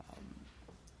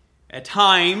At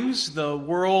times, the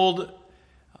world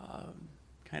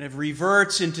kind of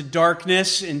reverts into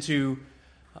darkness, into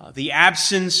the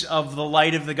absence of the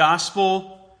light of the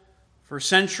gospel. For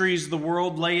centuries, the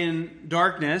world lay in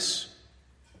darkness.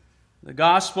 The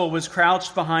gospel was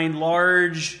crouched behind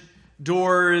large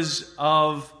doors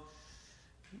of,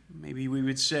 maybe we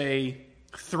would say,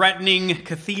 threatening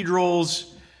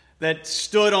cathedrals that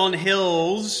stood on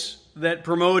hills that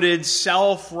promoted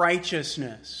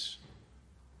self-righteousness.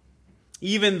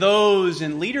 Even those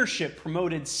in leadership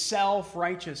promoted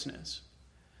self-righteousness,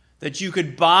 that you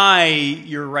could buy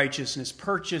your righteousness,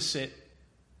 purchase it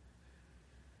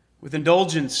with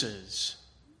indulgences,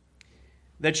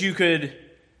 that you could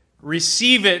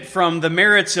receive it from the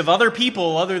merits of other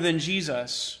people other than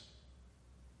Jesus.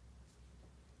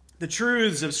 The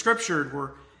truths of Scripture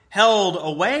were held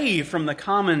away from the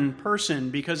common person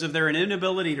because of their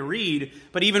inability to read.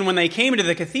 But even when they came into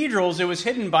the cathedrals, it was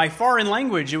hidden by foreign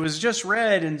language. It was just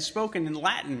read and spoken in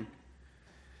Latin,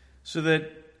 so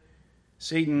that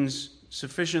Satan's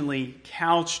sufficiently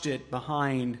couched it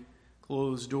behind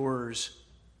closed doors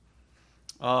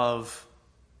of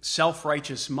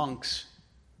self-righteous monks.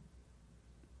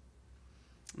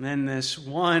 And then this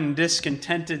one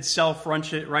discontented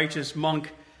self-righteous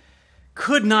monk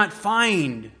could not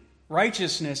find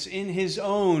righteousness in his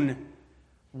own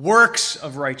works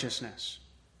of righteousness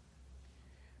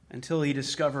until he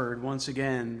discovered once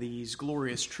again these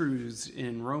glorious truths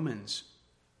in Romans.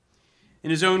 In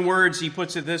his own words, he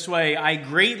puts it this way: I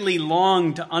greatly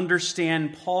long to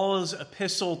understand Paul's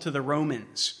epistle to the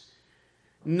Romans.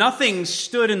 Nothing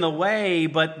stood in the way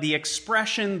but the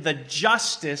expression, the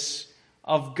justice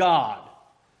of God.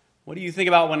 What do you think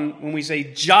about when we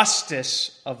say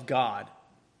justice of God?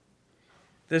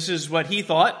 This is what he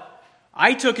thought.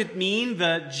 I took it mean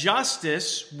the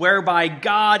justice whereby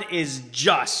God is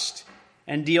just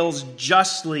and deals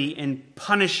justly in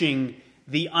punishing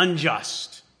the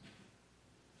unjust.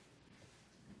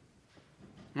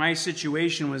 My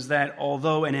situation was that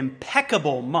although an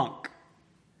impeccable monk,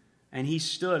 and he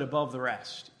stood above the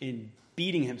rest in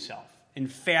beating himself, in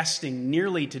fasting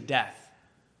nearly to death,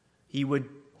 he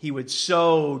would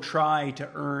so try to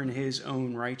earn his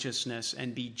own righteousness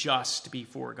and be just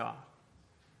before God.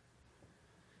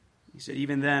 He said,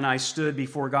 even then I stood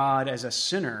before God as a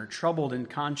sinner, troubled in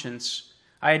conscience.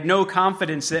 I had no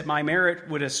confidence that my merit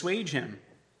would assuage him.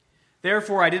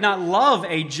 Therefore I did not love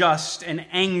a just and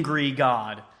angry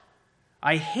God.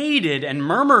 I hated and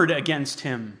murmured against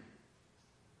him.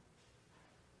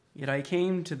 Yet I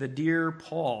came to the dear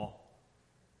Paul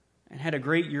and had a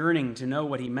great yearning to know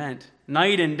what he meant.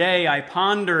 Night and day I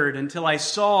pondered until I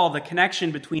saw the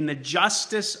connection between the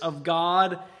justice of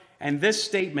God and this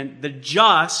statement: the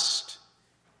just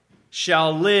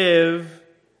shall live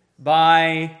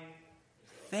by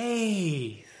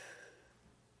faith.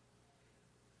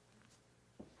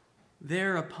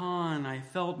 Thereupon I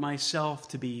felt myself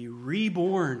to be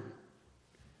reborn,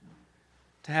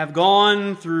 to have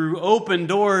gone through open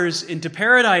doors into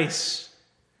paradise.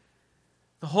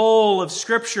 The whole of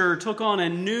Scripture took on a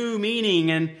new meaning,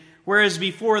 and whereas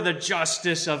before the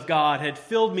justice of God had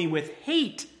filled me with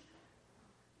hate,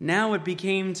 now it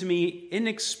became to me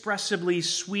inexpressibly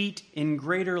sweet in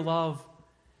greater love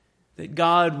that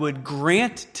God would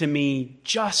grant to me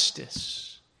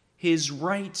justice, his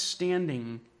right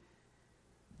standing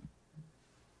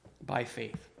by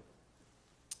faith.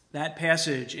 That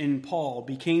passage in Paul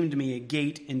became to me a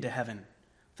gate into heaven,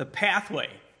 the pathway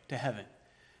to heaven.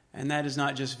 And that is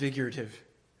not just figurative.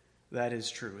 That is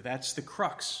true. That's the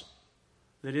crux.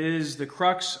 That is the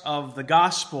crux of the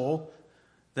gospel,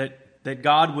 that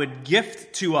God would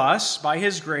gift to us by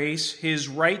his grace, his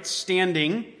right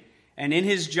standing, and in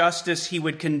his justice he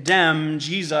would condemn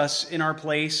Jesus in our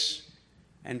place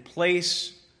and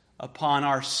place upon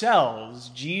ourselves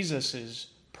Jesus'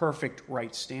 perfect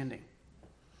right standing.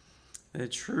 The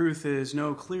truth is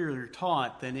no clearer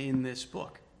taught than in this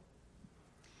book.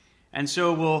 And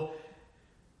so we'll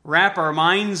wrap our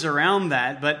minds around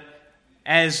that. But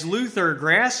as Luther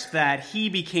grasped that, he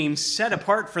became set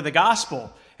apart for the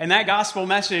gospel. And that gospel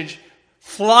message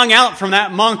flung out from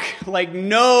that monk like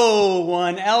no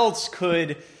one else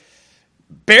could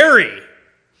bury.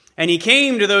 And he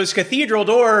came to those cathedral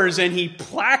doors and he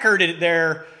placarded it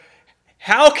there.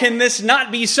 How can this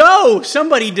not be so?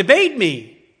 Somebody debate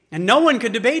me. And no one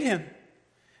could debate him.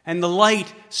 And the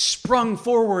light sprung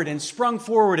forward, and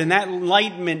that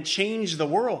enlightenment changed the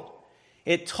world.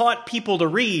 It taught people to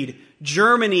read.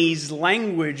 Germany's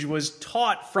language was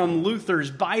taught from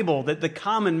Luther's Bible that the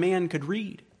common man could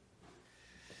read.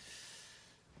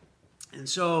 And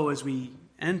so as we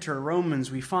enter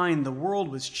Romans, we find the world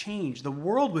was changed. The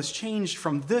world was changed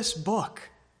from this book,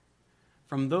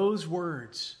 from those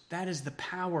words. That is the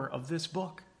power of this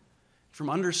book, from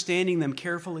understanding them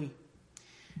carefully.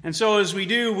 And so as we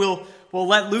do, we'll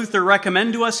let Luther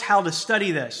recommend to us how to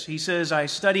study this. He says, I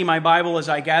study my Bible as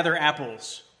I gather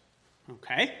apples.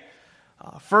 Okay.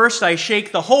 First, I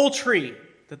shake the whole tree,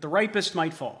 that the ripest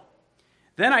might fall.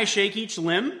 Then I shake each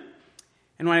limb,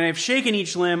 and when I have shaken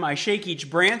each limb, I shake each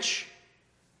branch,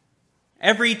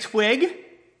 every twig.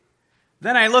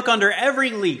 Then I look under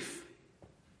every leaf.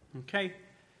 Okay?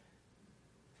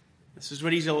 This is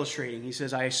what he's illustrating. He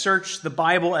says, I search the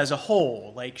Bible as a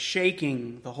whole, like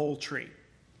shaking the whole tree.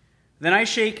 Then I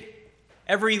shake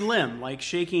every limb, like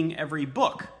shaking every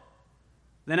book.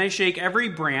 Then I shake every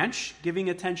branch, giving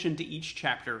attention to each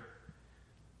chapter.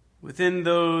 Within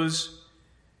those,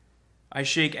 I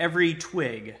shake every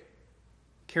twig,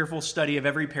 careful study of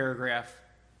every paragraph,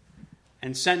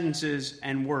 and sentences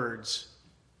and words.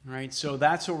 Right? So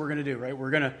that's what we're going to do, right?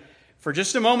 We're going to, for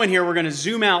just a moment here, we're going to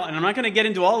zoom out, and I'm not going to get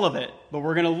into all of it, but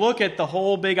we're going to look at the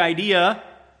whole big idea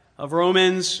of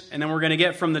Romans, and then we're going to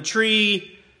get from the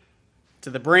tree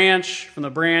to the branch, from the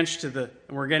branch to the,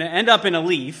 and we're going to end up in a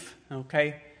leaf,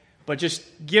 okay? But just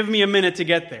give me a minute to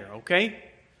get there, okay?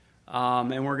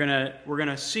 And we're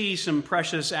gonna see some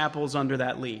precious apples under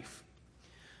that leaf.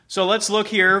 So let's look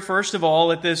here, first of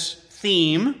all, at this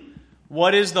theme.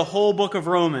 What is the whole book of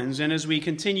Romans? And as we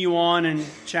continue on in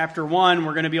chapter 1,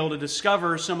 we're going to be able to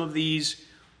discover some of these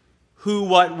who,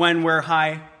 what, when, where,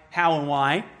 how, and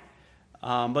why.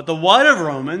 But the what of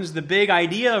Romans, the big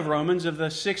idea of Romans, of the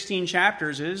 16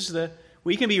 chapters, is that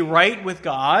we can be right with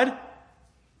God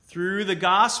through the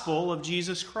gospel of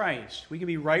Jesus Christ. We can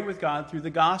be right with God through the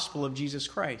gospel of Jesus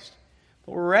Christ.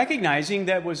 But we're recognizing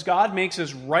that as God makes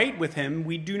us right with Him,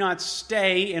 we do not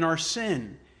stay in our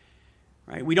sin.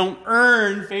 Right? We don't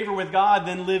earn favor with God,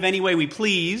 then live any way we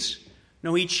please.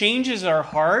 No, He changes our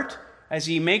heart as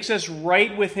He makes us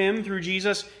right with Him through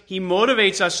Jesus. He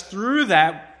motivates us through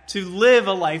that to live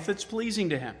a life that's pleasing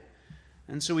to Him.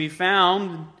 And so we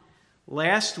found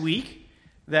last week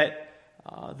that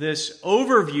this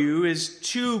overview is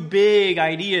two big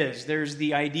ideas. There's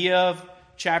the idea of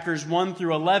chapters 1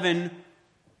 through 11,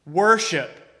 worship,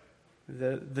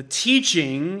 the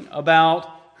teaching about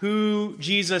who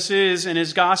Jesus is and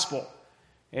His gospel.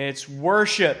 It's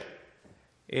worship,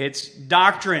 it's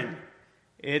doctrine,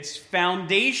 it's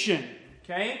foundation.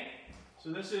 Okay?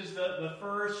 So this is the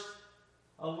first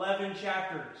 11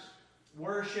 chapters.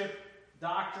 Worship,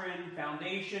 doctrine,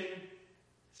 foundation,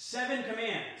 7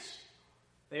 commands.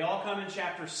 They all come in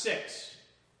chapter 6.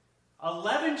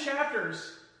 11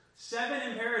 chapters,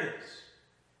 7 imperatives,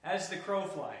 as the crow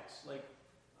flies. Like,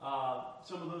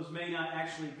 some of those may not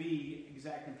actually be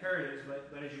exact imperatives,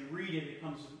 but as you read it, it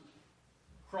comes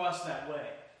across that way.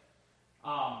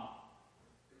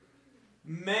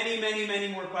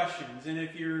 Many more questions. And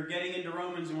if you're getting into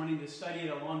Romans and wanting to study it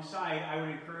alongside, I would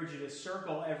encourage you to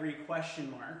circle every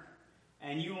question mark,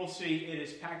 and you will see it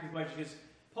is packed with questions. Because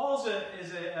Paul's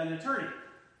an attorney.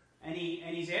 And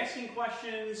he's asking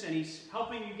questions, and he's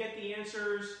helping you get the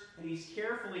answers, and he's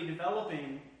carefully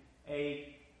developing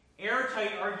a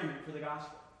airtight argument for the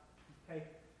gospel. Okay?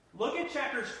 Look at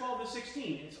chapters 12 to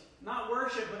 16. It's not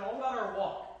worship, but all about our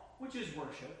walk, which is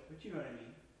worship, but you know what I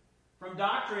mean. From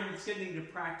doctrine, it's getting to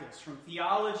practice. From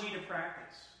theology to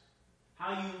practice.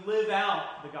 How you live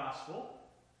out the gospel.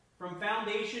 From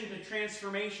foundation to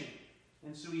transformation.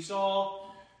 And so we saw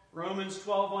Romans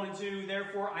 12, 1 and 2,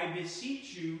 therefore I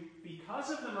beseech you,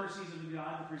 because of the mercies of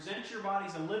God, to present your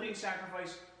bodies a living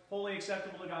sacrifice, wholly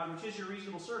acceptable to God, which is your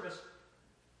reasonable service.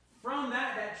 From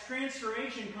that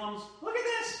transformation comes, look at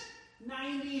this,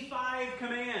 95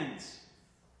 commands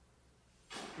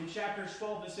in chapters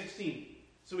 12 to 16.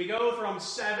 So we go from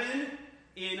 7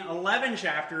 in 11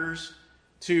 chapters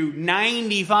to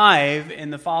 95 in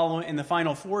the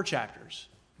final 4 chapters.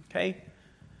 Okay?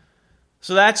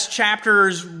 So that's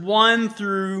chapters 1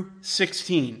 through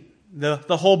 16,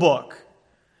 the whole book.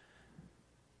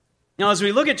 Now, as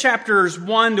we look at chapters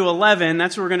 1 to 11,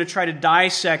 that's what we're going to try to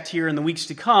dissect here in the weeks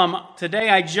to come. Today,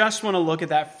 I just want to look at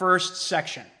that first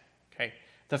section, okay?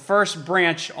 The first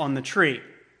branch on the tree.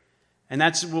 And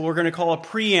that's what we're going to call a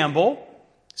preamble,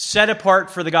 set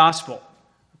apart for the gospel.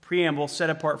 A preamble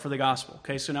set apart for the gospel.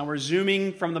 Okay, so now we're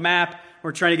zooming from the map.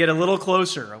 We're trying to get a little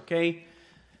closer, okay?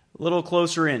 A little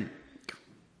closer in.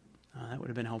 That would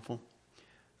have been helpful.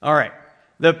 All right.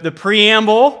 The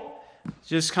preamble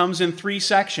just comes in 3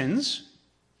 sections.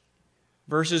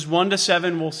 Verses 1 to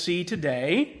 7 we'll see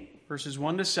today. Verses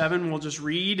 1 to 7 we'll just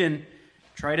read and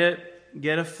try to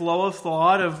get a flow of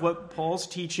thought of what Paul's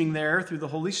teaching there through the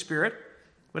Holy Spirit.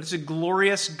 But it's a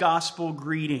glorious gospel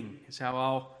greeting, is how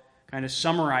I'll kind of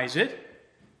summarize it.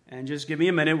 And just give me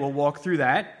a minute, we'll walk through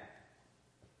that.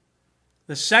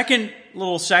 The second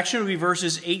little section will be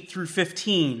verses 8 through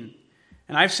 15.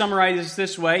 And I've summarized this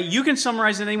this way. You can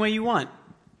summarize it any way you want,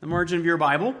 the margin of your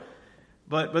Bible.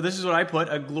 But this is what I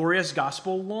put, a glorious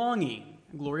gospel longing.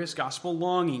 A glorious gospel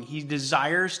longing. He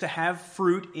desires to have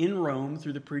fruit in Rome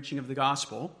through the preaching of the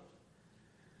gospel.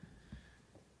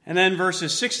 And then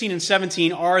verses 16 and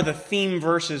 17 are the theme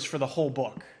verses for the whole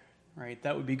book. Right?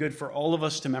 That would be good for all of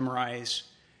us to memorize,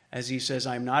 as he says,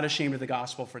 I am not ashamed of the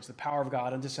gospel, for it's the power of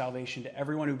God unto salvation to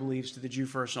everyone who believes, to the Jew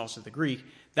first and also to the Greek.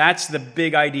 That's the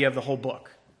big idea of the whole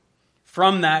book.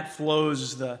 From that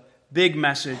flows the big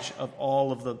message of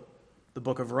all of the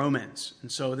book of Romans.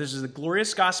 And so this is the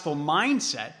glorious gospel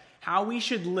mindset, how we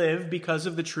should live because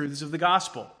of the truths of the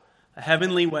gospel. A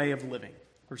heavenly way of living,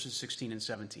 verses 16 and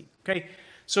 17. Okay,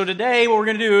 so today what we're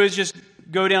going to do is just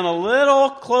go down a little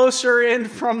closer in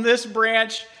from this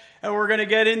branch, and we're going to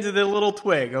get into the little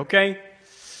twig, okay?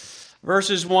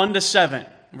 Verses 1 to 7.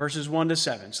 Verses 1 to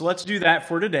 7. So let's do that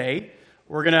for today.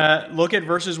 We're going to look at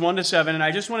verses 1 to 7, and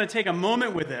I just want to take a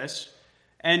moment with this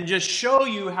and just show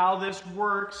you how this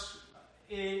works.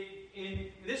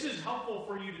 This is helpful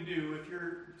for you to do if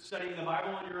you're studying the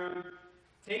Bible on your own.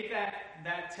 Take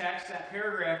that text, that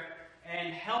paragraph,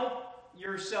 and help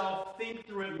yourself think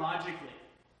through it logically.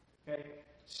 Okay?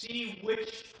 See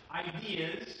which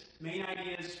main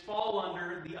ideas, fall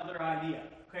under the other idea.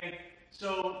 Okay?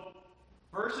 So,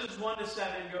 verses 1 to 7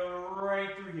 go right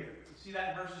through here. See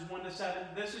that, verses 1 to 7?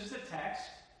 This is the text.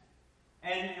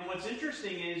 And what's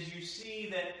interesting is you see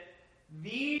that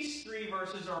these three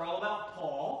verses are all about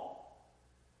Paul.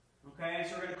 Okay?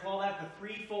 So we're going to call that the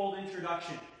threefold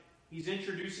introduction. He's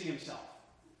introducing himself.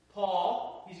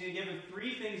 Paul, he's going to give him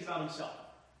three things about himself.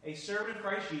 A servant of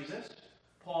Christ Jesus.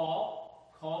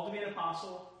 Paul, called to be an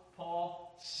apostle.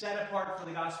 Paul, set apart for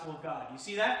the gospel of God. You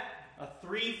see that? A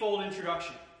threefold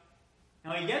introduction.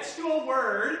 Now he gets to a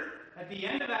word at the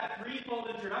end of that threefold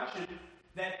introduction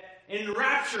that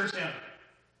enraptures him.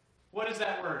 What is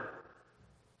that word?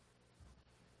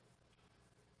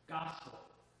 Gospel.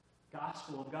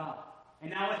 Gospel of God.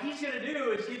 And now what he's going to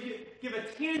do is give a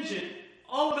tangent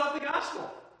all about the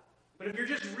gospel. But if you're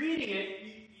just reading it,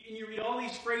 and you read all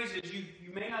these phrases, you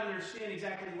may not understand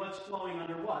exactly what's flowing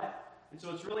under what. And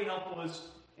so it's really helpful is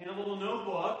in a little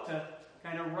notebook to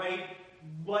kind of write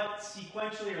what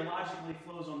sequentially or logically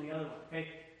flows on the other one. Okay?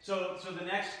 So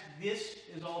this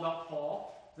is all about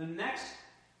Paul. The next,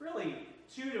 really,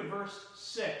 2 to verse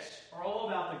 6 are all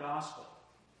about the gospel.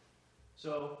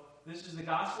 So this is the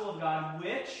gospel of God,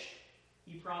 which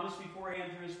he promised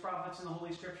beforehand through his prophets in the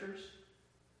Holy Scriptures.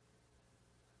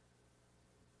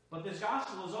 But this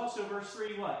gospel is also, verse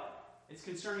 3, what? It's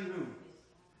concerning whom?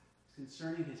 It's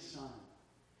concerning his son.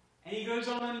 And he goes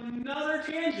on another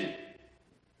tangent.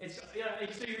 So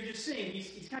you're just seeing,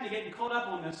 he's kind of getting caught up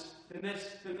on this, then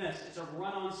this. It's a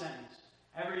run-on sentence.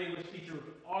 Every English teacher would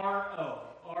put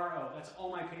R-O. That's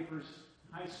all my papers,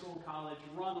 high school, college,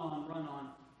 run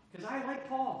on. Because I like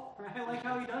Paul. I like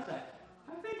how he does that.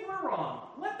 I think we're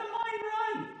wrong. Let the mind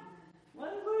run.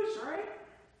 Let it loose, right?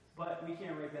 But we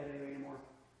can't write that anymore.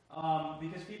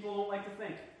 Because people don't like to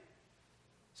think.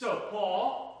 So,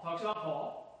 Paul talks about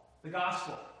Paul. The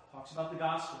gospel talks about the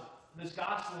gospel. This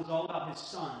gospel is all about his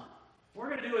son. What we're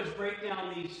going to do is break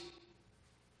down these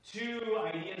two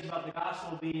ideas about the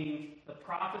gospel being the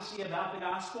prophecy about the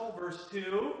gospel, verse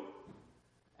 2,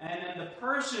 and then the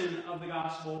person of the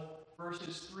gospel,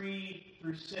 verses 3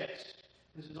 through 6.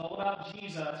 This is all about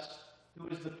Jesus, who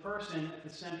is the person at the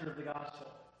center of the gospel.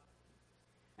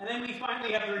 And then we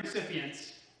finally have the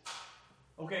recipients.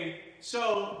 Okay,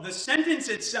 so the sentence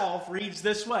itself reads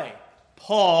this way.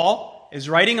 Paul is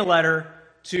writing a letter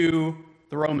to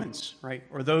the Romans, right?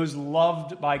 Or those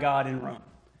loved by God in Rome.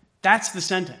 That's the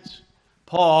sentence.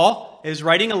 Paul is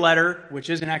writing a letter,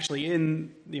 which isn't actually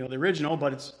in the original,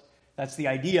 but that's the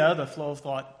idea, the flow of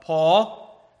thought.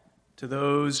 Paul,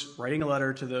 writing a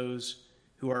letter to those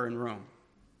who are in Rome.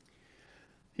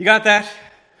 You got that?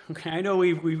 Okay, I know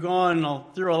we've gone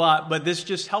through a lot, but this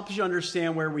just helps you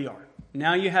understand where we are.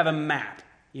 Now you have a map.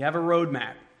 You have a road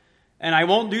map. And I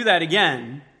won't do that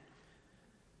again,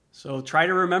 so try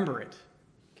to remember it.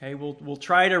 Okay, we'll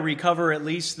try to recover at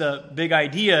least the big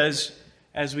ideas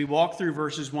as we walk through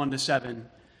verses 1 to 7.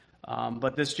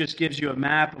 But this just gives you a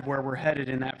map of where we're headed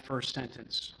in that first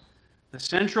sentence. The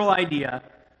central idea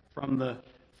from the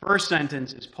first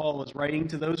sentence is Paul is writing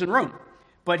to those in Rome.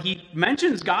 But he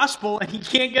mentions gospel and he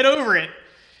can't get over it.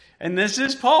 And this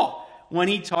is Paul. When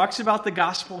he talks about the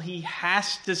gospel, he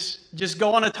has to just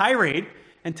go on a tirade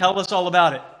and tell us all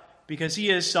about it. because he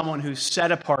is someone who's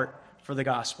set apart for the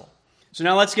gospel. So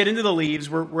now let's get into the leaves.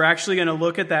 We're actually going to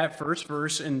look at that first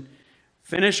verse and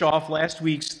finish off last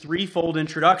week's threefold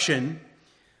introduction.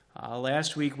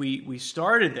 Last week we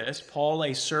started this. Paul,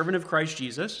 a servant of Christ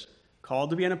Jesus, called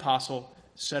to be an apostle,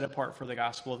 set apart for the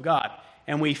gospel of God.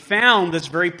 And we found this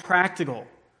very practical.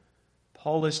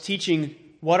 Paul is teaching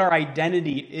what our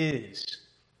identity is.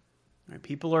 Right?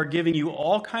 People are giving you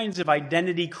all kinds of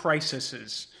identity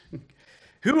crises.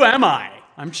 Who am I?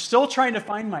 I'm still trying to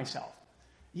find myself.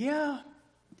 Yeah,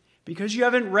 because you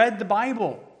haven't read the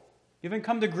Bible. You haven't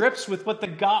come to grips with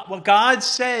what God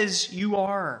says you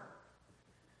are.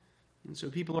 And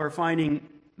so people are finding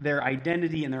their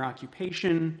identity in their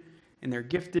occupation, in their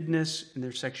giftedness, in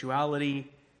their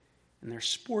sexuality, in their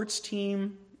sports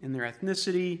team, in their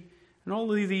ethnicity. And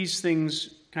all of these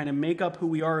things kind of make up who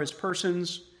we are as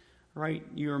persons. Right?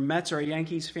 You're a Mets or a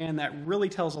Yankees fan, that really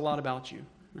tells a lot about you.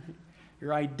 Right?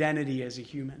 Your identity as a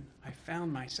human. I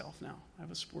found myself now. I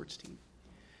have a sports team.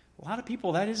 A lot of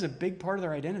people, that is a big part of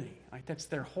their identity. Like that's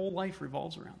their whole life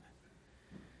revolves around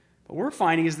that. But what we're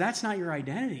finding is that's not your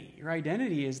identity. Your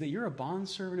identity is that you're a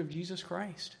bondservant of Jesus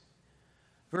Christ.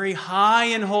 Very high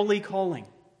and holy calling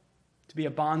to be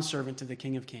a bondservant to the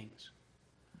King of Kings.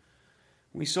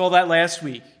 We saw that last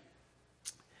week.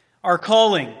 Our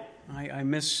calling. I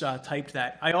mistyped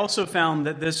that. I also found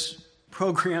that this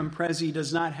program, Prezi,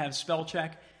 does not have spell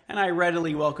check, and I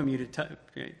readily welcome you to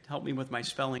help me with my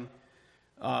spelling.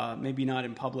 Maybe not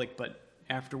in public, but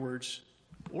afterwards,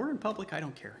 or in public, I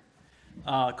don't care.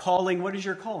 Calling, what is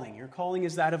your calling? Your calling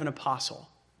is that of an apostle.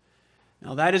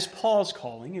 Now, that is Paul's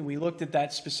calling, and we looked at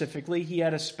that specifically. He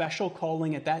had a special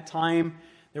calling at that time.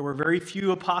 There were very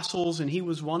few apostles, and he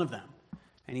was one of them.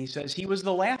 And he says he was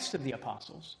the last of the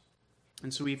apostles.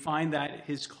 And so we find that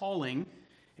his calling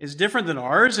is different than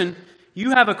ours. And you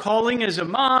have a calling as a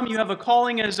mom. You have a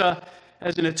calling as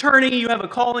an attorney. You have a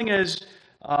calling as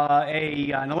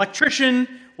an electrician.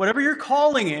 Whatever your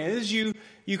calling is, you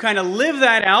kind of live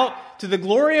that out to the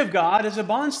glory of God as a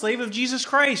bondslave of Jesus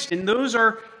Christ. And those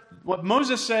are what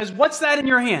Moses says, what's that in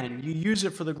your hand? You use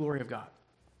it for the glory of God.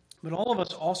 But all of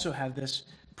us also have this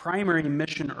primary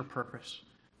mission or purpose.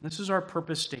 This is our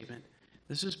purpose statement.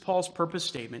 This is Paul's purpose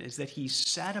statement, is that he's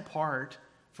set apart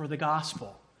for the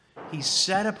gospel. He's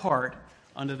set apart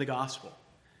unto the gospel.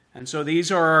 And so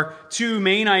these are our two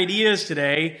main ideas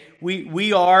today.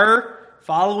 We are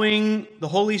following the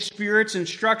Holy Spirit's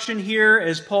instruction here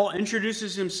as Paul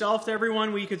introduces himself to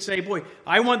everyone. We could say, boy,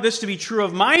 I want this to be true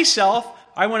of myself.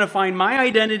 I want to find my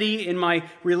identity in my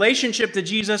relationship to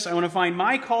Jesus. I want to find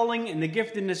my calling and the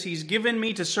giftedness he's given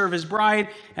me to serve his bride.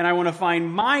 And I want to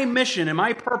find my mission and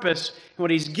my purpose in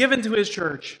what he's given to his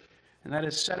church. And that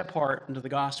is set apart unto the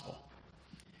gospel.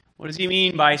 What does he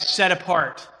mean by set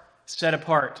apart? Set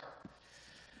apart.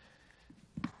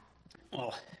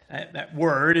 Well, that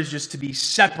word is just to be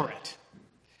separate,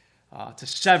 to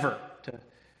sever, to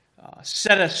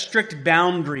set a strict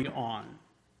boundary on.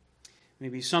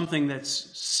 Maybe something that's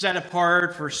set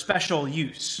apart for special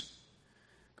use.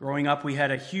 Growing up, we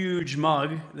had a huge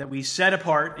mug that we set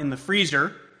apart in the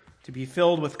freezer to be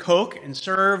filled with Coke and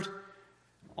served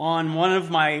on one of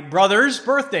my brother's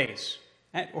birthdays,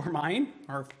 or mine,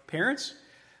 our parents'.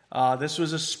 This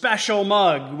was a special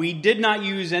mug. We did not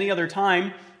use any other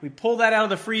time. We pull that out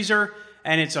of the freezer,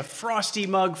 and it's a frosty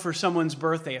mug for someone's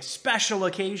birthday, a special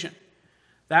occasion.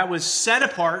 That was set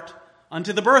apart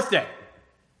unto the birthday.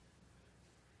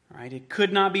 Right? It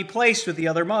could not be placed with the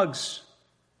other mugs.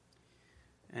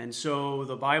 And so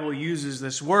the Bible uses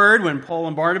this word when Paul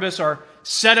and Barnabas are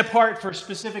set apart for a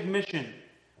specific mission.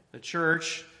 The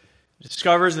church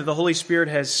discovers that the Holy Spirit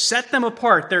has set them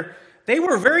apart. They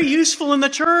were very useful in the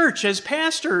church as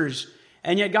pastors.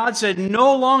 And yet God said,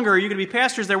 no longer are you going to be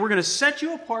pastors there. We're going to set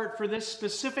you apart for this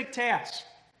specific task.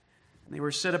 And they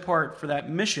were set apart for that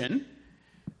mission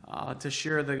to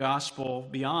share the gospel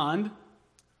beyond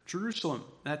Jerusalem,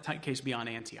 that case beyond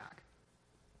Antioch.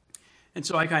 And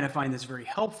so I kind of find this very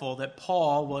helpful that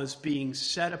Paul was being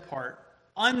set apart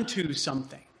unto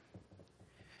something.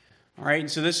 All right, and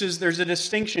so there's a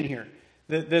distinction here.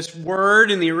 This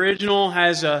word in the original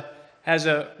has a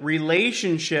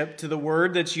relationship to the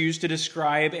word that's used to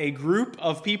describe a group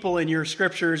of people in your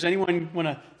scriptures. Anyone want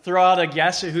to throw out a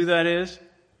guess at who that is?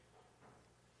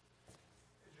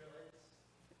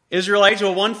 Israelites,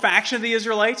 well, one faction of the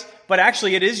Israelites, but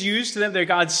actually it is used to them. They're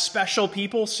God's special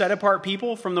people, set apart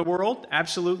people from the world,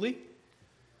 absolutely.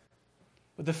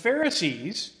 But the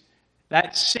Pharisees,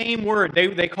 that same word,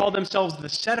 they call themselves the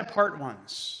set apart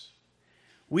ones.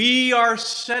 We are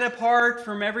set apart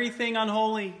from everything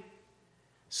unholy,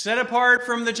 set apart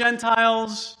from the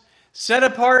Gentiles, set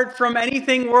apart from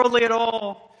anything worldly at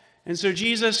all. And so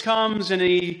Jesus comes and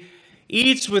he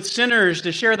eats with sinners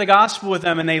to share the gospel with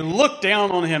them, and they look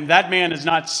down on him. That man is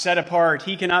not set apart.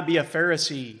 He cannot be a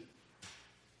Pharisee.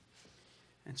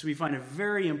 And so we find a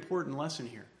very important lesson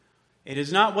here. It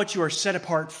is not what you are set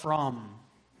apart from.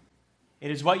 It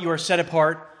is what you are set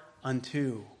apart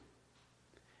unto.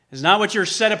 It is not what you're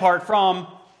set apart from.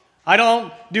 I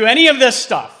don't do any of this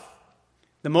stuff.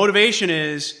 The motivation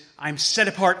is, I'm set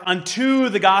apart unto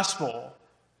the gospel.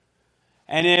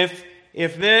 And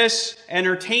if this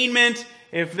entertainment,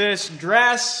 if this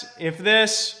dress, if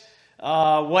this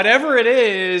whatever it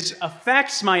is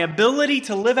affects my ability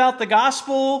to live out the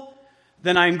gospel,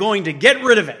 then I'm going to get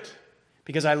rid of it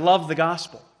because I love the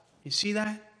gospel. You see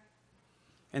that?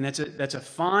 And that's a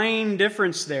fine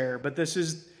difference there. But this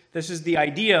is the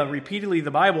idea, repeatedly in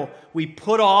the Bible. We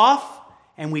put off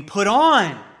and we put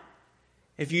on.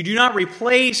 If you do not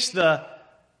replace the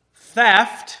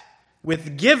theft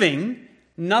with giving,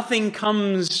 nothing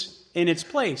comes in its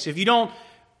place. If you don't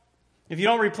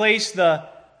replace the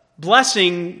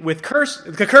blessing with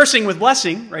the cursing with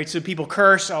blessing, right? So people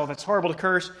curse, oh, that's horrible to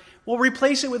curse. Well,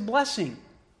 replace it with blessing,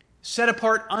 set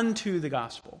apart unto the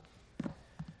gospel.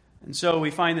 And so we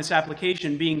find this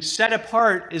application. Being set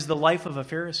apart is the life of a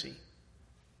Pharisee.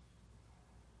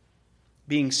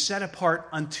 Being set apart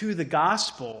unto the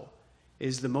gospel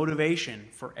is the motivation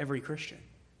for every Christian.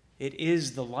 It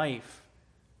is the life.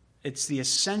 It's the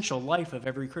essential life of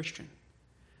every Christian.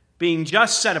 Being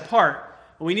just set apart.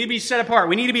 Well, we need to be set apart.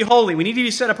 We need to be holy. We need to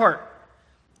be set apart.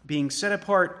 Being set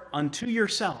apart unto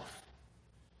yourself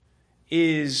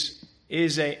is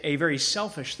a very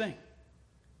selfish thing.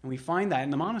 And we find that in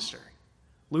the monastery.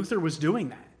 Luther was doing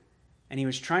that. And he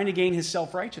was trying to gain his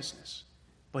self-righteousness.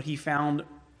 But he found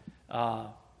that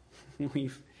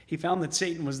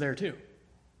Satan was there too.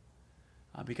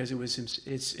 Because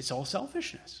it's all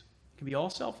selfishness. It can be all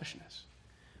selfishness.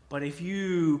 But if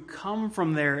you come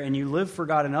from there and you live for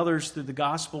God and others through the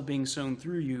gospel being sown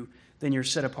through you, then you're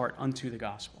set apart unto the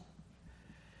gospel.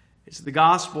 It's the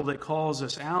gospel that calls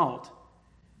us out.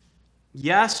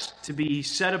 Yes, to be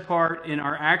set apart in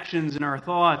our actions and our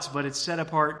thoughts, but it's set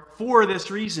apart for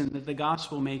this reason, that the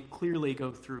gospel may clearly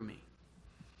go through me.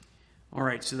 All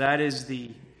right, so that is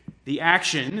the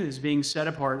action is being set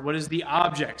apart. What is the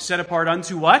object? Set apart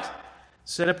unto what?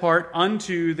 Set apart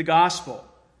unto the gospel.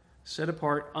 Set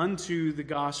apart unto the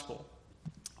gospel.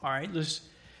 All right, let's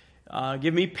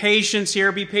give me patience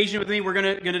here. Be patient with me. We're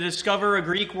going to discover a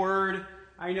Greek word.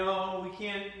 I know we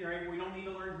can't, right? We don't need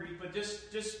to learn Greek, but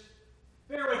just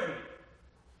bear with me.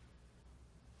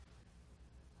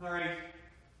 All right.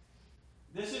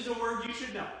 This is a word you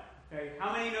should know. Okay.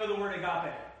 How many know the word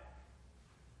agape?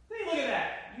 Hey, look at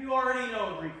that. You already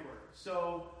know a Greek word.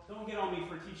 So don't get on me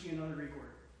for teaching another Greek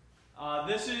word.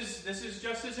 This is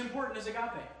just as important as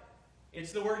agape.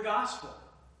 It's the word gospel.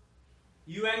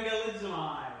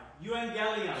 Euangelizomai.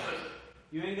 Euangelion.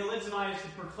 Euangelizomai is to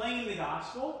proclaim the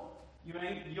gospel.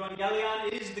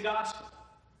 Euangelion is the gospel.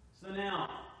 It's the noun.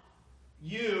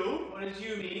 You, what does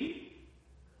you mean?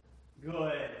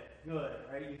 Good,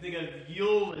 right? You think of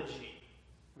eulogy.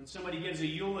 When somebody gives a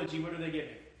eulogy, what are they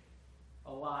giving?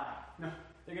 A lie. No,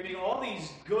 they're giving all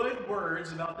these good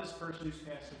words about this person who's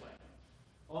passed away.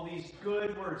 All these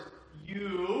good words.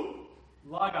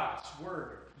 Logos,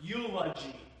 word.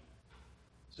 Eulogy.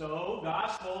 So,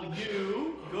 gospel,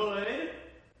 good.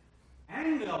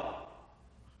 Angel.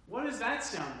 What does that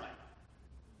sound like?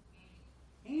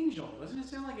 Angel. Doesn't it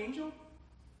sound like angel?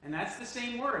 And that's the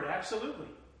same word, absolutely.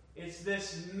 It's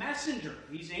this messenger.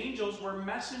 These angels were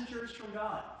messengers from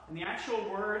God. And the actual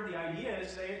word, the idea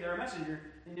is they're a messenger.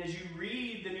 And as you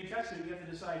read the New Testament, you have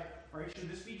to decide, all right, should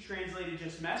this be translated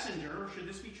just messenger, or should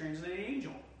this be translated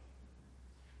angel?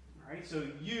 All right, so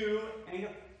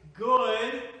angel,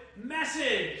 good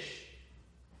message.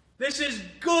 This is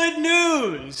good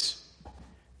news.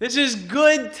 This is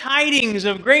good tidings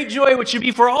of great joy, which should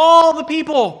be for all the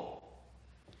people.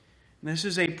 This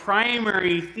is a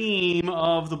primary theme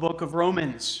of the book of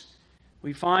Romans.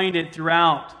 We find it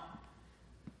throughout.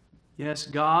 Yes,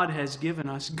 God has given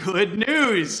us good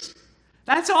news.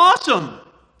 That's awesome.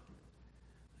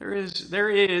 There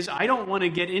is, I don't want to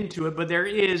get into it, but there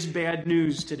is bad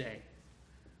news today.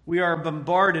 We are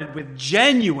bombarded with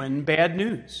genuine bad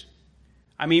news.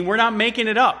 I mean, we're not making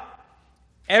it up.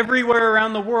 Everywhere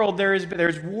around the world,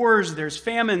 there's wars, there's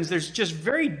famines, there's just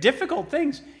very difficult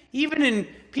things. Even in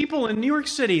people in New York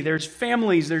City, there's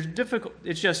families, there's difficult.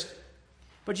 It's just,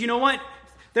 but you know what?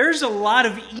 There's a lot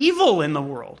of evil in the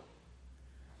world.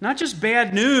 Not just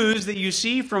bad news that you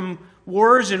see from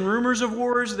wars and rumors of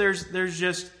wars. There's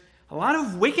just a lot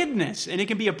of wickedness, and it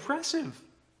can be oppressive.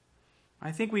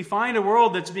 I think we find a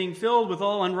world that's being filled with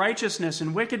all unrighteousness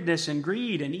and wickedness and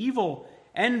greed and evil,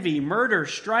 envy, murder,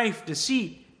 strife,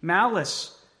 deceit,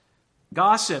 malice,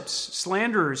 gossips,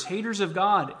 slanderers, haters of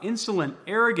God, insolent,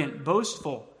 arrogant,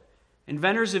 boastful,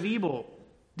 inventors of evil,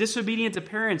 disobedient to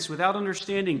parents, without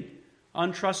understanding,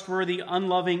 untrustworthy,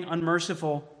 unloving,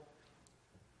 unmerciful.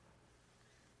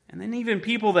 And then even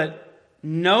people that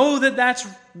know that that's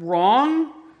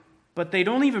wrong, but they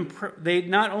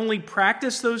not only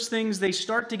practice those things, they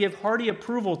start to give hearty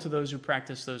approval to those who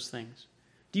practice those things.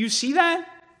 Do you see that?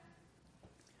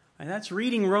 And that's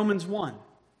reading Romans 1.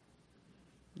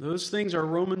 Those things are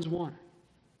Romans 1.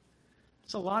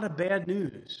 It's a lot of bad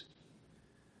news.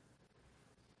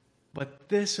 But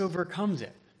this overcomes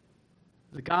it.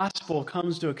 The gospel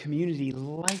comes to a community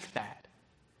like that.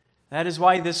 That is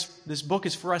why this book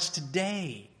is for us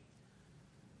today.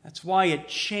 That's why it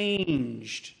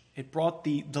changed. It brought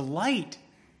the light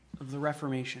of the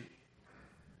Reformation.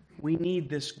 We need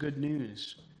this good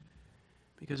news.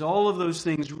 Because all of those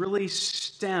things really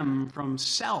stem from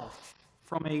self,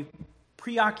 from a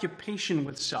preoccupation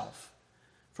with self,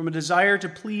 from a desire to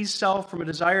please self, from a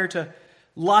desire to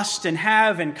lust and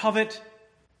have and covet.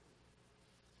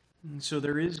 And so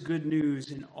there is good news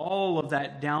in all of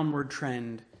that downward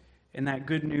trend, and that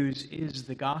good news is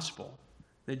the gospel,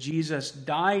 that Jesus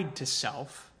died to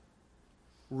self,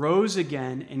 rose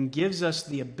again, and gives us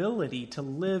the ability to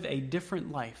live a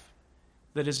different life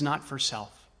that is not for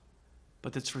self,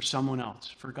 but that's for someone else,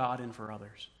 for God and for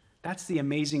others. That's the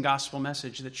amazing gospel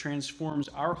message that transforms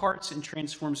our hearts and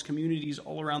transforms communities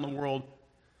all around the world.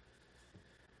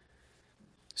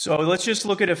 So let's just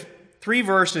look at 3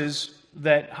 verses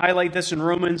that highlight this in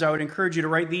Romans. I would encourage you to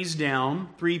write these down.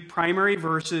 3 primary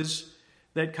verses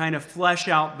that kind of flesh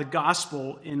out the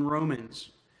gospel in Romans.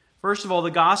 First of all,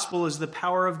 the gospel is the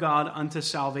power of God unto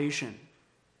salvation.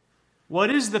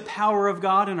 What is the power of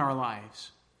God in our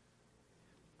lives?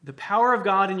 The power of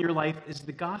God in your life is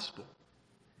the gospel.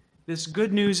 This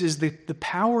good news is the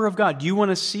power of God. Do you want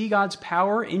to see God's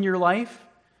power in your life?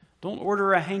 Don't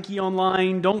order a hanky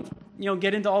online. Don't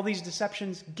get into all these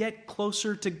deceptions. Get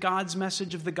closer to God's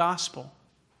message of the gospel.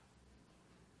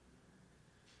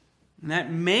 And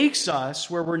that makes us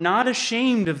where we're not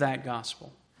ashamed of that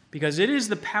gospel, because it is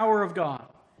the power of God.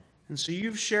 And so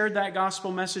you've shared that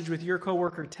gospel message with your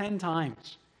coworker 10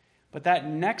 times. But that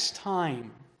next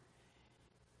time,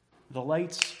 the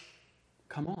lights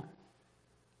come on.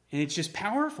 And it's just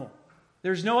powerful.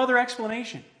 There's no other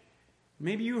explanation.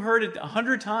 Maybe you heard it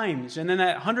 100 times, and then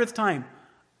that 100th time,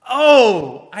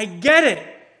 oh, I get it.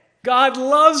 God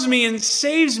loves me and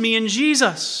saves me in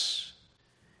Jesus.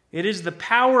 It is the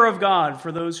power of God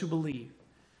for those who believe,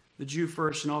 the Jew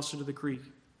first and also to the Greek.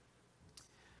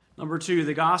 Number 2,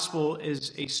 the gospel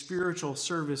is a spiritual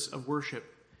service of worship.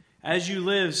 As you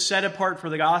live set apart for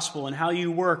the gospel, and how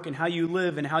you work and how you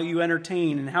live and how you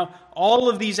entertain and how all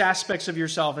of these aspects of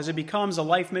yourself, as it becomes a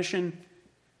life mission,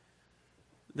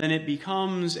 then it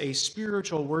becomes a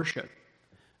spiritual worship.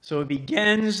 So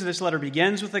this letter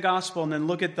begins with the gospel, and then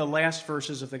look at the last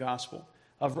verses of the gospel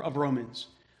of Romans.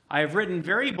 I have written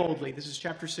very boldly, this is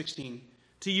chapter 16,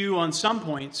 to you on some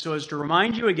points, so as to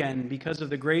remind you again, because of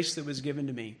the grace that was given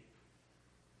to me,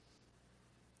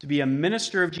 to be a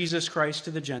minister of Jesus Christ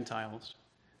to the Gentiles.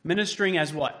 Ministering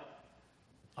as what?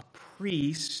 A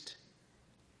priest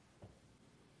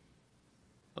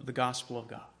of the gospel of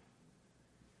God.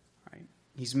 Right?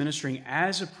 He's ministering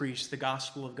as a priest the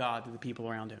gospel of God to the people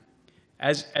around him.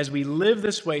 As we live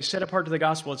this way, set apart to the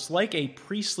gospel, it's like a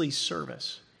priestly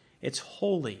service. It's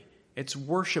holy. It's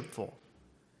worshipful.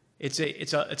 It's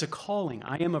a calling.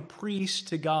 I am a priest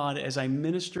to God as I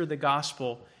minister the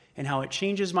gospel and how it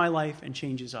changes my life and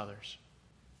changes others.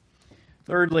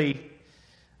 Thirdly,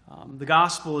 the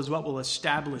gospel is what will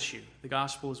establish you. The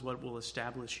gospel is what will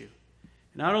establish you.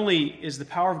 Not only is the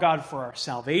power of God for our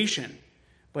salvation,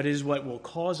 but it is what will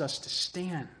cause us to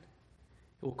stand.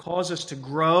 It will cause us to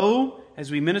grow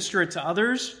as we minister it to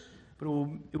others, but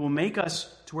it will make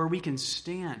us to where we can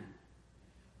stand.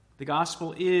 The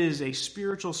gospel is a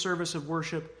spiritual service of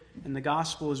worship, and the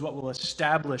gospel is what will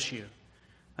establish you.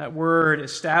 That word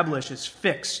establish is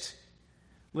fixed,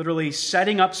 literally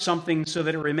setting up something so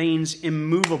that it remains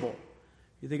immovable.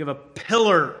 You think of a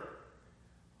pillar,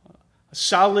 a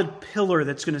solid pillar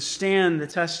that's going to stand the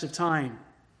test of time.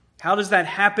 How does that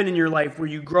happen in your life where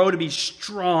you grow to be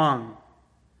strong?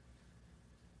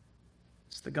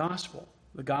 It's the gospel.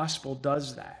 The gospel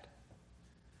does that.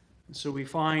 And so we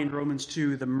find Romans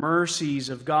 2, the mercies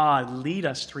of God lead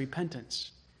us to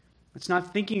repentance. It's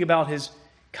not thinking about his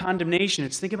condemnation.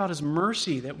 It's think about his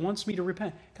mercy that wants me to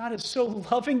repent. God is so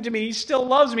loving to me. He still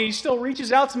loves me. He still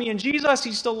reaches out to me in Jesus.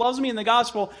 He still loves me in the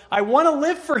gospel. I want to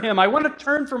live for him. I want to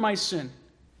turn from my sin.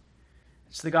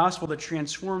 It's the gospel that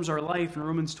transforms our life. In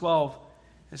Romans 12,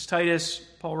 as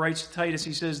Paul writes to Titus,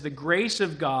 he says, the grace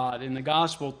of God in the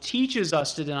gospel teaches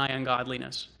us to deny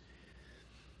ungodliness.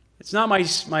 It's not my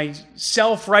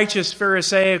self-righteous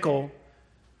Pharisaical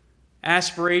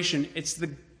aspiration. It's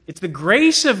the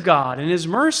grace of God and his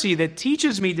mercy that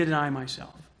teaches me to deny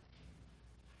myself.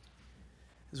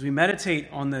 As we meditate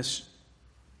on this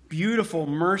beautiful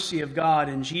mercy of God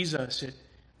in Jesus, it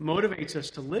motivates us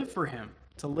to live for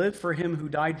him who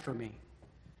died for me.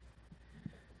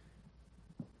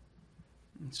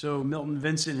 And so Milton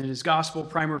Vincent, in his Gospel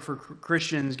Primer for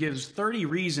Christians, gives 30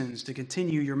 reasons to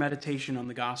continue your meditation on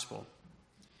the gospel.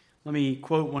 Let me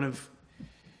quote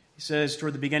he says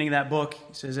toward the beginning of that book,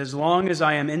 he says, as long as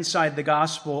I am inside the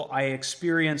gospel, I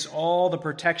experience all the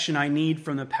protection I need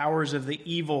from the powers of the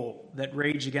evil that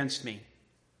rage against me.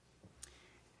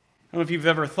 I don't know if you've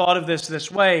ever thought of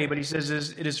this way, but he says,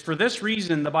 it is for this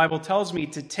reason the Bible tells me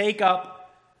to take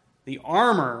up the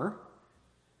armor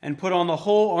and put on the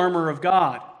whole armor of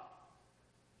God.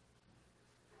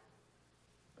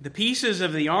 The pieces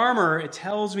of the armor it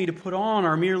tells me to put on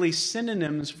are merely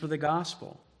synonyms for the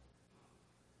gospel.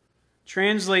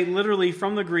 Translate literally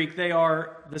from the Greek, they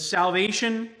are the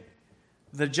salvation,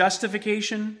 the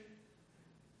justification,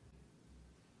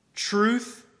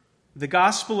 truth, the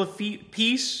gospel of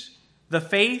peace, the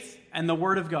faith, and the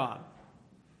word of God.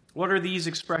 What are these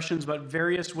expressions but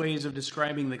various ways of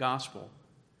describing the gospel?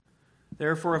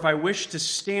 Therefore, if I wish to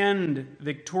stand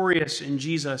victorious in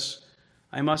Jesus,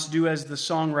 I must do as the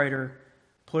songwriter,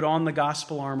 put on the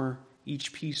gospel armor,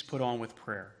 each piece put on with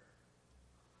prayer.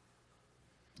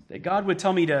 That God would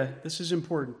tell me this is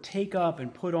important, take up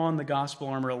and put on the gospel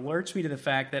armor alerts me to the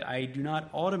fact that I do not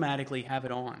automatically have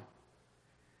it on.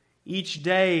 Each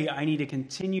day I need to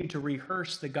continue to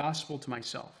rehearse the gospel to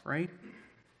myself, right?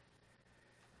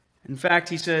 In fact,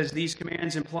 he says, these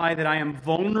commands imply that I am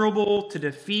vulnerable to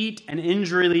defeat and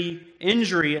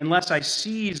injury unless I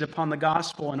seize upon the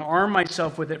gospel and arm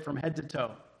myself with it from head to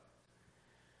toe.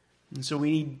 And so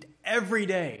we need every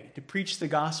day to preach the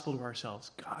gospel to ourselves.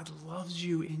 God loves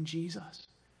you in Jesus.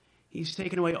 He's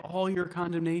taken away all your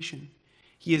condemnation.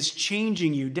 He is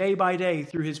changing you day by day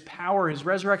through his power, his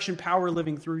resurrection power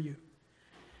living through you.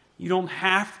 You don't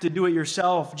have to do it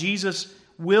yourself. Jesus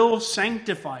will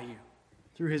sanctify you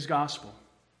through his gospel.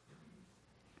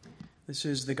 This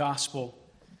is the gospel.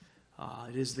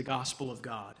 It is the gospel of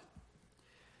God,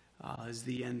 is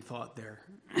the end thought there.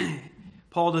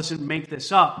 Paul doesn't make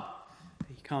this up.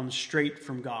 He comes straight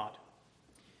from God.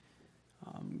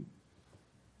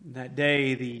 That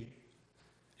day, the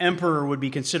emperor would be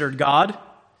considered God.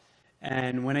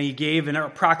 And when he gave a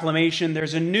proclamation,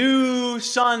 there's a new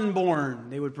son born.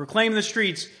 They would proclaim the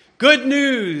streets, good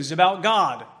news about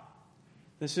God.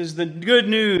 This is the good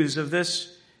news of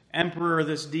this emperor,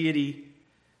 this deity.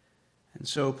 And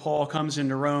so Paul comes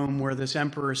into Rome where this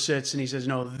emperor sits and he says,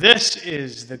 no, this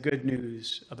is the good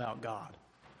news about God.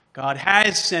 God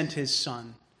has sent his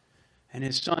son. And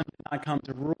his son did not come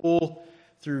to rule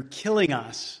through killing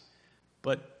us,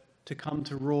 but to come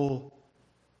to rule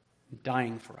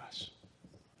dying for us.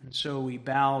 And so we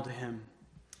bow to him.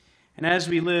 And as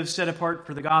we live set apart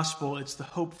for the gospel, it's the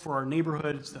hope for our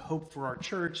neighborhood, it's the hope for our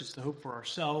church, it's the hope for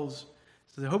ourselves,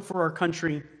 it's the hope for our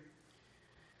country. It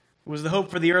was the hope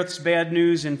for the earth's bad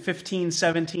news in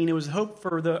 1517. It was the hope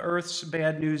for the earth's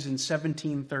bad news in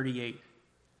 1738.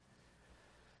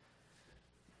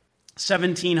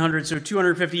 1700, so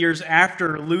 250 years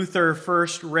after Luther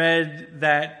first read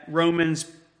that Romans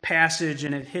passage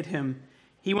and it hit him,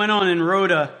 he went on and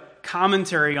wrote a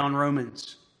commentary on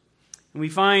Romans. And we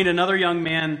find another young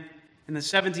man in the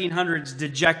 1700s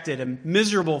dejected, a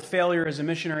miserable failure as a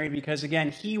missionary because, again,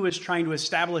 he was trying to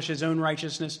establish his own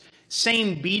righteousness,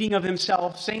 same beating of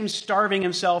himself, same starving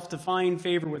himself to find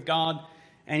favor with God,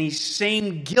 and he's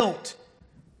same guilt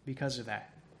because of that.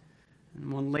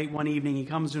 And late one evening, he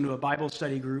comes into a Bible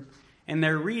study group, and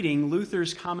they're reading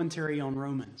Luther's commentary on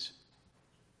Romans.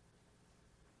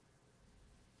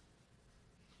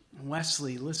 And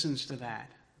Wesley listens to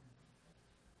that,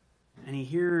 and he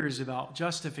hears about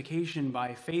justification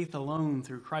by faith alone,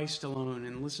 through Christ alone.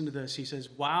 And listen to this. He says,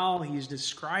 while he's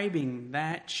describing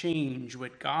that change,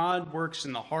 what God works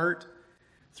in the heart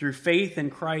through faith in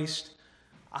Christ,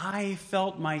 I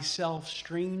felt myself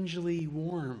strangely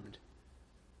warmed.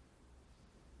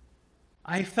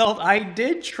 I felt I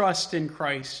did trust in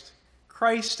Christ,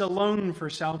 Christ alone for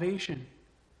salvation.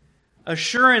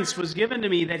 Assurance was given to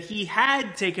me that he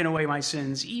had taken away my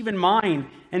sins, even mine,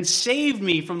 and saved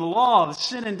me from the law of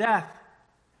sin and death.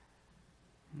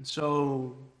 And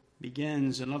so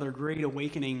begins another great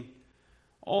awakening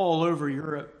all over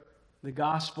Europe. The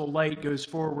gospel light goes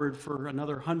forward for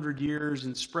another 100 years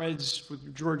and spreads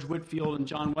with George Whitefield and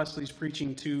John Wesley's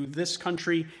preaching to this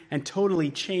country and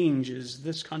totally changes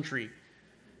this country.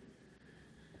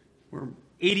 Where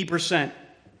 80%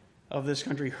 of this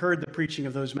country heard the preaching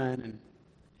of those men,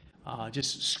 and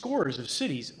just scores of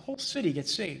cities, the whole city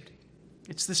gets saved.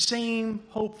 It's the same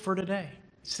hope for today.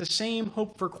 It's the same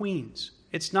hope for Queens.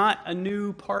 It's not a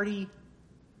new party.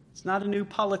 It's not a new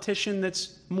politician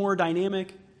that's more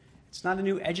dynamic. It's not a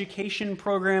new education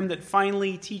program that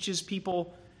finally teaches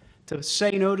people to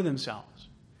say no to themselves.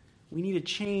 We need a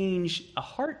change, a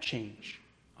heart change,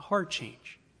 a heart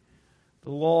change.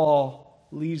 The law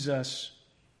leaves us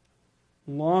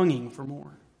longing for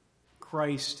more.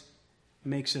 Christ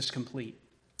makes us complete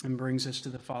and brings us to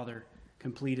the Father,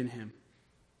 complete in him.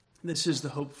 This is the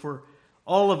hope for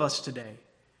all of us today.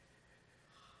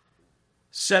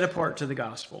 Set apart to the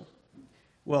gospel.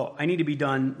 Well, I need to be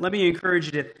done. Let me encourage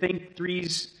you to think through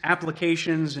these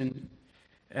applications,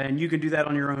 and you can do that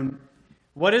on your own.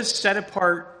 What does set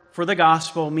apart for the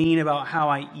gospel mean about how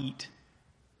I eat?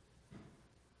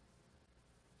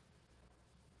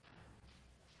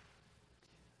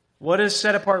 What does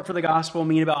set apart for the gospel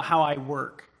mean about how I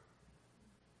work?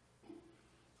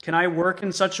 Can I work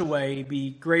in such a way, be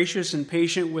gracious and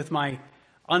patient with my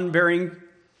unbearing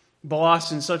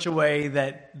boss in such a way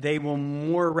that they will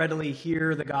more readily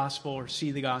hear the gospel or see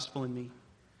the gospel in me?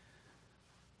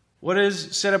 What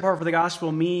does set apart for the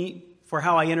gospel mean for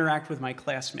how I interact with my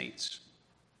classmates?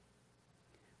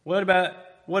 What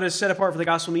does set apart for the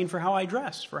gospel mean for how I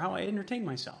dress, for how I entertain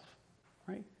myself?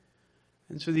 Right?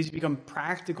 And so these become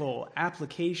practical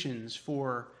applications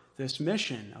for this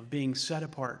mission of being set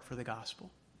apart for the gospel.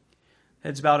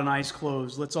 Heads bowed and eyes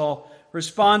closed. Let's all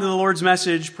respond to the Lord's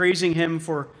message, praising him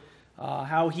for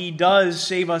how he does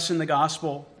save us in the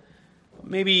gospel.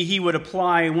 Maybe he would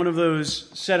apply one of those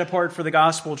set apart for the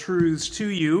gospel truths to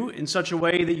you in such a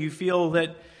way that you feel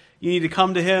that you need to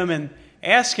come to him and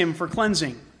ask him for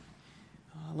cleansing.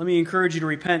 Let me encourage you to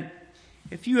repent.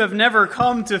 If you have never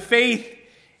come to faith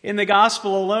in the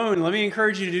gospel alone, let me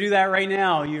encourage you to do that right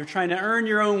now. You're trying to earn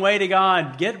your own way to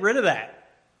God. Get rid of that.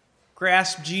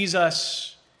 Grasp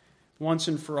Jesus once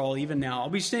and for all, even now. I'll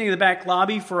be standing in the back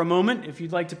lobby for a moment. If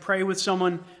you'd like to pray with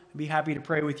someone, I'd be happy to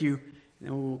pray with you. And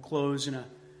then we'll close in a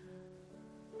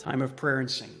time of prayer and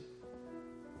singing.